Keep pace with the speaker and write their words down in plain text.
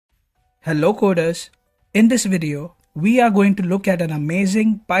Hello coders! In this video, we are going to look at an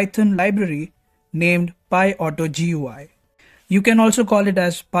amazing Python library named PyAutoGUI. You can also call it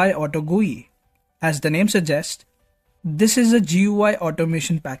as PyAutoGUI. As the name suggests, this is a GUI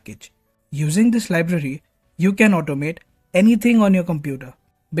automation package. Using this library, you can automate anything on your computer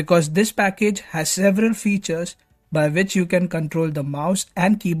because this package has several features by which you can control the mouse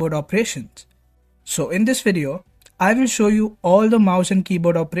and keyboard operations. So in this video, I will show you all the mouse and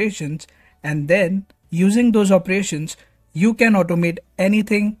keyboard operations, and then using those operations, you can automate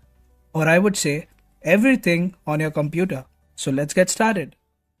anything, or I would say everything on your computer. So let's get started.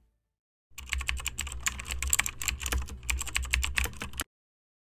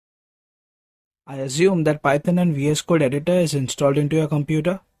 I assume that Python and VS Code editor is installed into your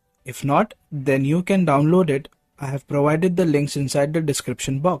computer. If not, then you can download it. I have provided the links inside the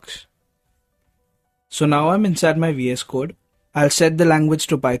description box. So now I'm inside my VS Code. I'll set the language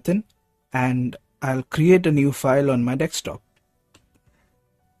to Python and I'll create a new file on my desktop.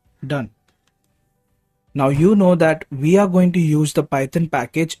 Done. Now you know that we are going to use the Python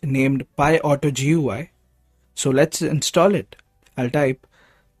package named PyAutoGUI. So let's install it. I'll type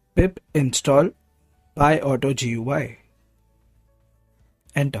pip install PyAutoGUI.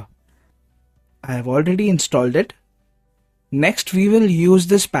 Enter. I have already installed it. Next we will use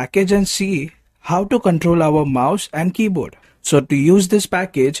this package and see how to control our mouse and keyboard. So to use this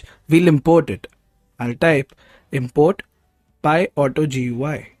package, we'll import it. I'll type import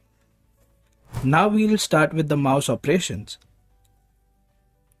PyAutoGUI. Now we'll start with the mouse operations.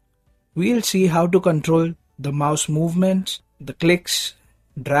 We'll see how to control the mouse movements, the clicks,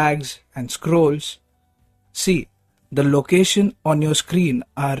 drags and scrolls. See, the location on your screen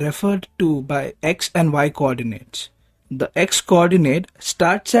are referred to by X and Y coordinates. The X coordinate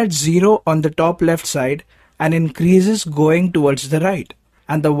starts at 0 on the top left side and increases going towards the right.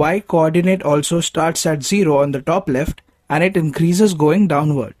 And the Y coordinate also starts at 0 on the top left and it increases going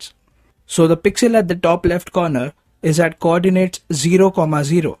downwards. So the pixel at the top left corner is at coordinates 0,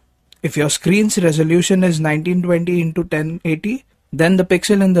 0. If your screen's resolution is 1920 into 1080, then the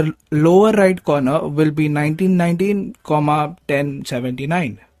pixel in the lower right corner will be 1919,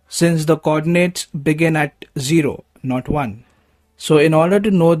 1079, since the coordinates begin at 0. Not 1. So in order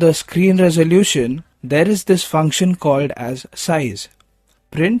to know the screen resolution, there is this function called as size.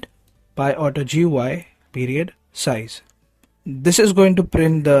 Print PyAutoGUI period size. This is going to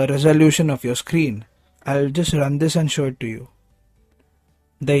print the resolution of your screen. I'll just run this and show it to you.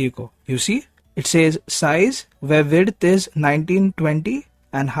 There you go. You see? It says size where width is 1920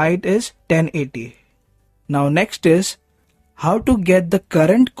 and height is 1080. Now next is how to get the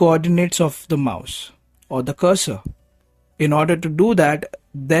current coordinates of the mouse or the cursor. In order to do that,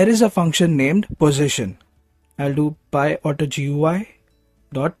 there is a function named position. I'll do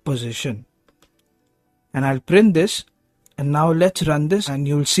PyAutoGUI.position and I'll print this, and now let's run this and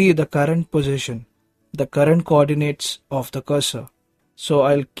you'll see the current position, the current coordinates of the cursor. So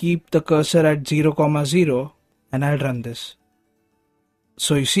I'll keep the cursor at 0, 0 and I'll run this.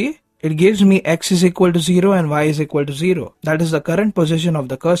 So you see, it gives me X is equal to 0 and Y is equal to 0. That is the current position of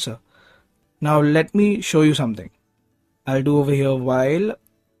the cursor. Now let me show you something. I'll do over here while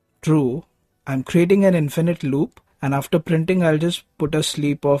true. I'm creating an infinite loop, and after printing I'll just put a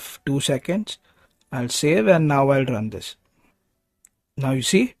sleep of 2 seconds. I'll save and now I'll run this. Now you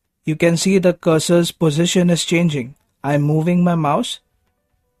see, you can see the cursor's position is changing. I'm moving my mouse.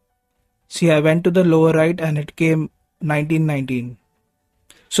 See, I went to the lower right and it came 1919.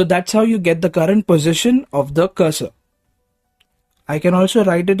 So that's how you get the current position of the cursor. I can also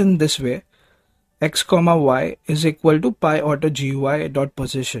write it in this way. X, Y is equal to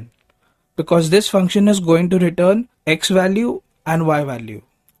PyAutoGUI.position, because this function is going to return X value and Y value.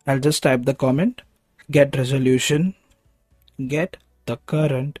 I'll just type the comment, get resolution, get the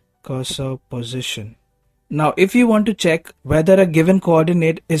current cursor position. Now if you want to check whether a given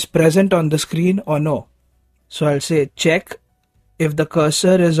coordinate is present on the screen or no, so I'll say check if the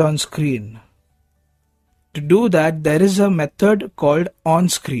cursor is on screen. To do that, there is a method called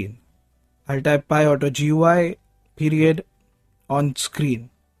onScreen. I'll type PyAutoGUI period on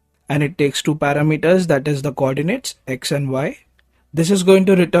screen and it takes 2 parameters, that is the coordinates X and Y. This is going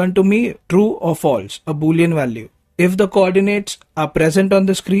to return to me true or false, a boolean value. If the coordinates are present on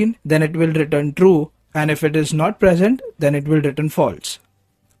the screen, then it will return true, and if it is not present, then it will return false.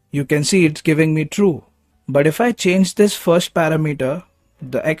 You can see it's giving me true. But if I change this first parameter,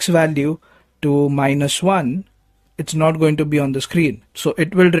 the X value, to -1, it's not going to be on the screen, so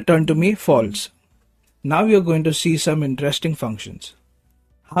it will return to me false. Now you're going to see some interesting functions.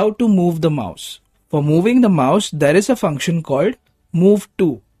 How to move the mouse. For moving the mouse, there is a function called move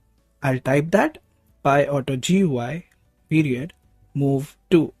to. I'll type that PyAutoGUI period move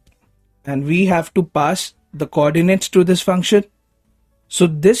to, and we have to pass the coordinates to this function. So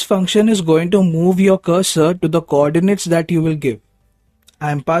this function is going to move your cursor to the coordinates that you will give.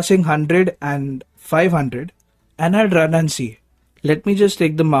 I'm passing 100 and 500, and I'll run and see. Let me just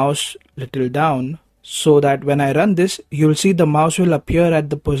take the mouse little down so that when I run this, you'll see the mouse will appear at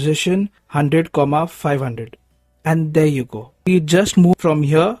the position 100, 500. And there you go. We just move from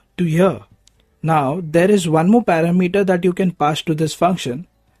here to here. Now there is one more parameter that you can pass to this function,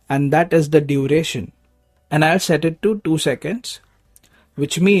 and that is the duration. And I'll set it to 2 seconds,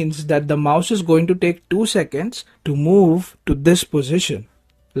 which means that the mouse is going to take 2 seconds to move to this position.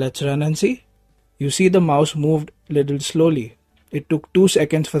 Let's run and see. You see the mouse moved little slowly. It took 2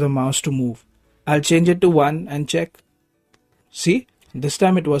 seconds for the mouse to move. I'll change it to 1 and check. See, this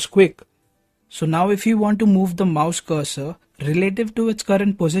time it was quick. So now if you want to move the mouse cursor relative to its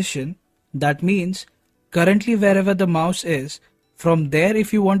current position, that means currently wherever the mouse is, from there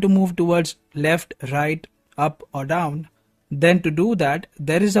if you want to move towards left, right, up or down, then to do that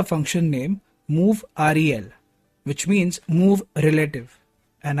there is a function named moveRel, which means move relative.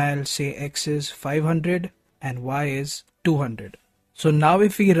 And I'll say X is 500 and Y is 200. So now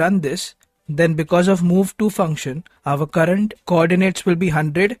if we run this, then because of move to function, our current coordinates will be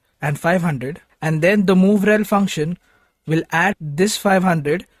 100 and 500, and then the moveRel function will add this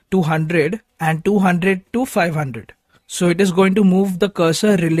 500 to 100 and 200 to 500. So it is going to move the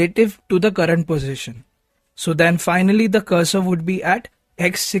cursor relative to the current position. So then finally the cursor would be at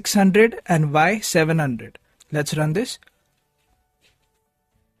X 600 and Y 700. Let's run this.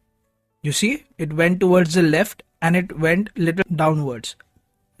 You see, it went towards the left and it went little downwards,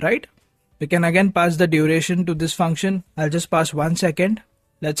 right? We can again pass the duration to this function. I'll just pass 1 second.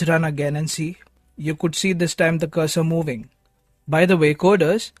 Let's run again and see. You could see this time the cursor moving. By the way,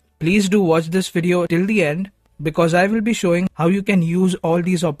 coders, please do watch this video till the end, because I will be showing how you can use all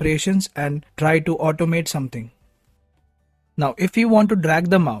these operations and try to automate something. Now, if you want to drag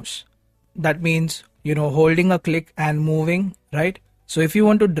the mouse, that means, holding a click and moving, right? So if you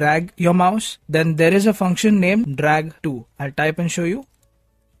want to drag your mouse, then there is a function named drag to. I'll type and show you.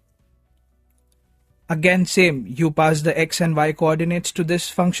 Again, same, you pass the X and Y coordinates to this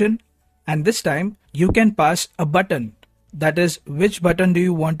function, and this time you can pass a button. That is, which button do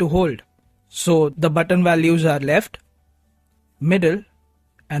you want to hold? So the button values are left, middle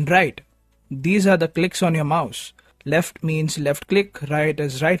and right. These are the clicks on your mouse. Left means left click, right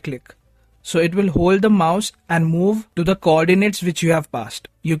is right click. So it will hold the mouse and move to the coordinates which you have passed.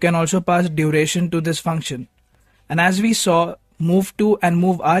 You can also pass duration to this function. And as we saw, move to and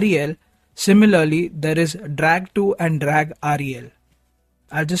move REL, similarly there is drag to and drag REL.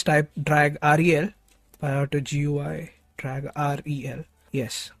 I'll just type drag REL, PyAutoGUI, drag REL.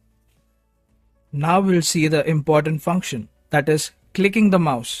 Yes. Now we'll see the important function, that is clicking the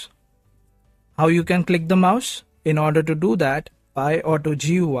mouse. How you can click the mouse? In order to do that,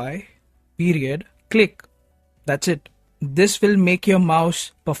 PyAutoGUI period click. That's it. This will make your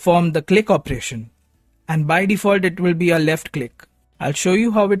mouse perform the click operation, and by default it will be a left click. I'll show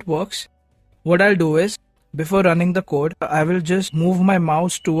you how it works. What I'll do is, before running the code, I will just move my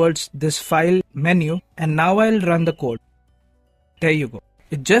mouse towards this file menu, and now I'll run the code. There you go.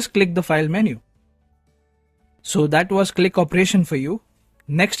 It just clicked the file menu. So that was click operation for you.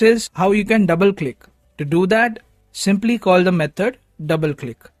 Next is how you can double click. To do that, simply call the method double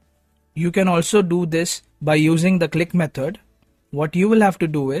click. You can also do this by using the click method. What you will have to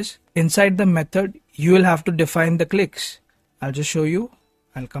do is, inside the method, you will have to define the clicks. I'll just show you.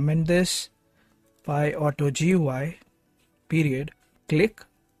 I'll comment this PyAutoGUI period click,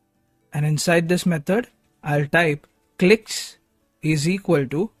 and inside this method I'll type clicks is equal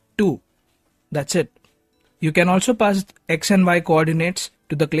to 2. That's it. You can also pass X and Y coordinates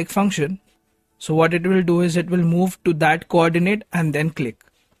to the click function. So what it will do is it will move to that coordinate and then click.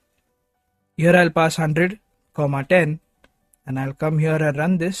 Here I'll pass 100, 10, and I'll come here and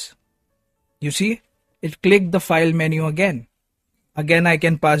run this. You see, it clicked the file menu again. Again I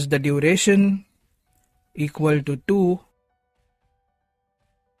can pass the duration equal to 2.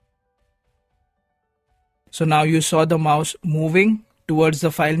 So now you saw the mouse moving towards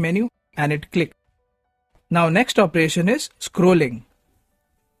the file menu and it clicked. Now next operation is scrolling.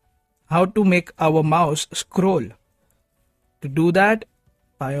 How to make our mouse scroll. To do that,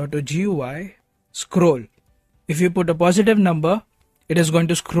 PyAutoGUI scroll. If you put a positive number, it is going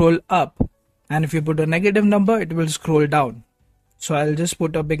to scroll up, and if you put a negative number, it will scroll down. So I'll just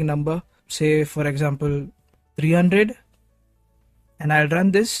put a big number, say for example 300, and I'll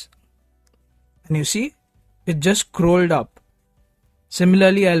run this, and you see it just scrolled up.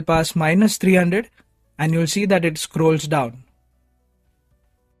 Similarly, I'll pass minus 300 and you'll see that it scrolls down.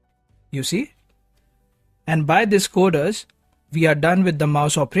 You see? And by this coders, we are done with the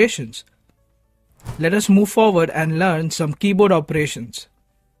mouse operations. Let us move forward and learn some keyboard operations.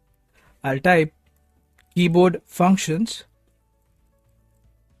 I'll type keyboard functions.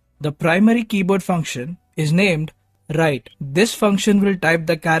 The primary keyboard function is named write. This function will type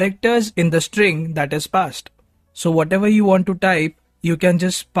the characters in the string that is passed. So whatever you want to type, you can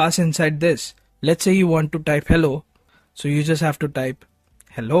just pass inside this. Let's say you want to type hello. So you just have to type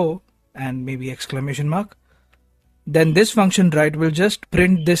hello and maybe exclamation mark. Then this function write will just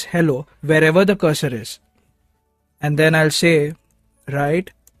print this hello wherever the cursor is. And then I'll say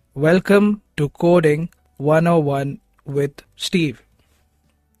write welcome to coding 101 with Steve.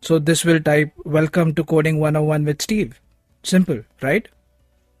 So this will type welcome to coding 101 with Steve. Simple, right?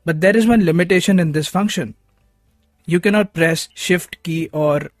 But there is one limitation in this function. You cannot press shift key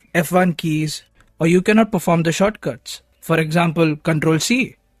or F1 keys, or you cannot perform the shortcuts. For example, Control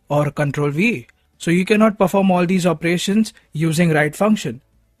C or Control V. So you cannot perform all these operations using write function.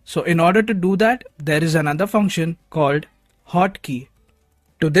 So in order to do that, there is another function called hotkey.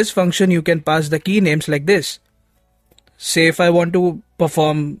 To this function, you can pass the key names like this. Say if I want to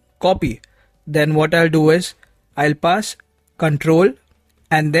perform copy, then what I'll do is I'll pass control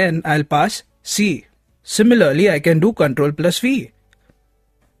and then I'll pass C. Similarly, I can do control plus V.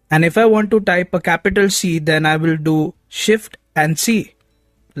 And if I want to type a capital C, then I will do shift and C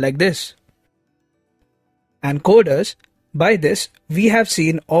like this. And coders, by this, we have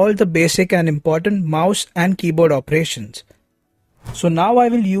seen all the basic and important mouse and keyboard operations. So now I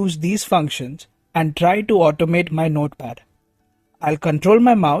will use these functions and try to automate my notepad. I'll control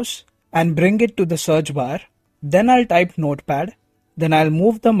my mouse and bring it to the search bar. Then I'll type notepad. Then I'll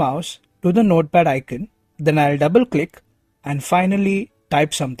move the mouse to the notepad icon. Then I'll double click and finally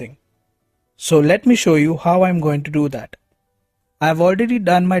type something. So let me show you how I'm going to do that. I've already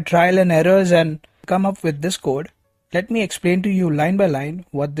done my trial and errors and come up with this code. Let me explain to you line by line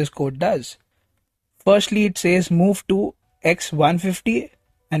what this code does. Firstly, it says move to X150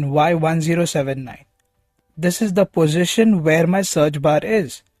 and Y1079. This is the position where my search bar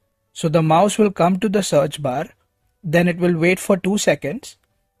is. So the mouse will come to the search bar, then it will wait for 2 seconds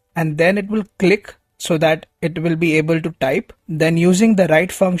and then it will click so that it will be able to type. Then using the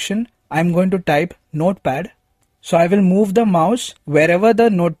write function, I'm going to type notepad. So I will move the mouse wherever the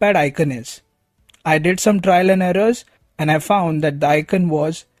notepad icon is. I did some trial and errors and I found that the icon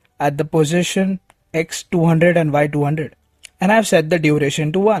was at the position X200 and Y200. And I've set the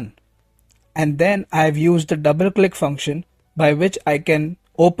duration to 1. And then I've used the double click function by which I can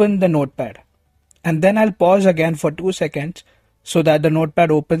open the notepad. And then I'll pause again for 2 seconds so that the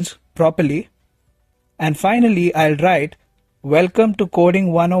notepad opens properly. And finally I'll write welcome to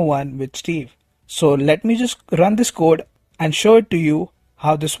coding 101 with Steve. So let me just run this code and show it to you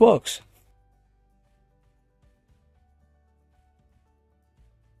how this works.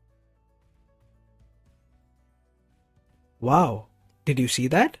 Wow, did you see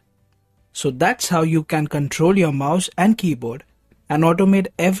that? So that's how you can control your mouse and keyboard and automate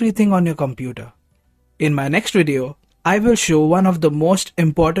everything on your computer. In my next video, I will show one of the most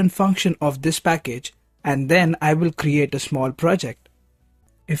important function of this package and then I will create a small project.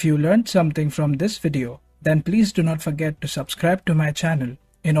 If you learned something from this video, then please do not forget to subscribe to my channel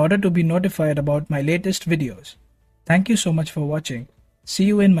in order to be notified about my latest videos. Thank you so much for watching. See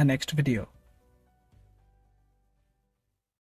you in my next video.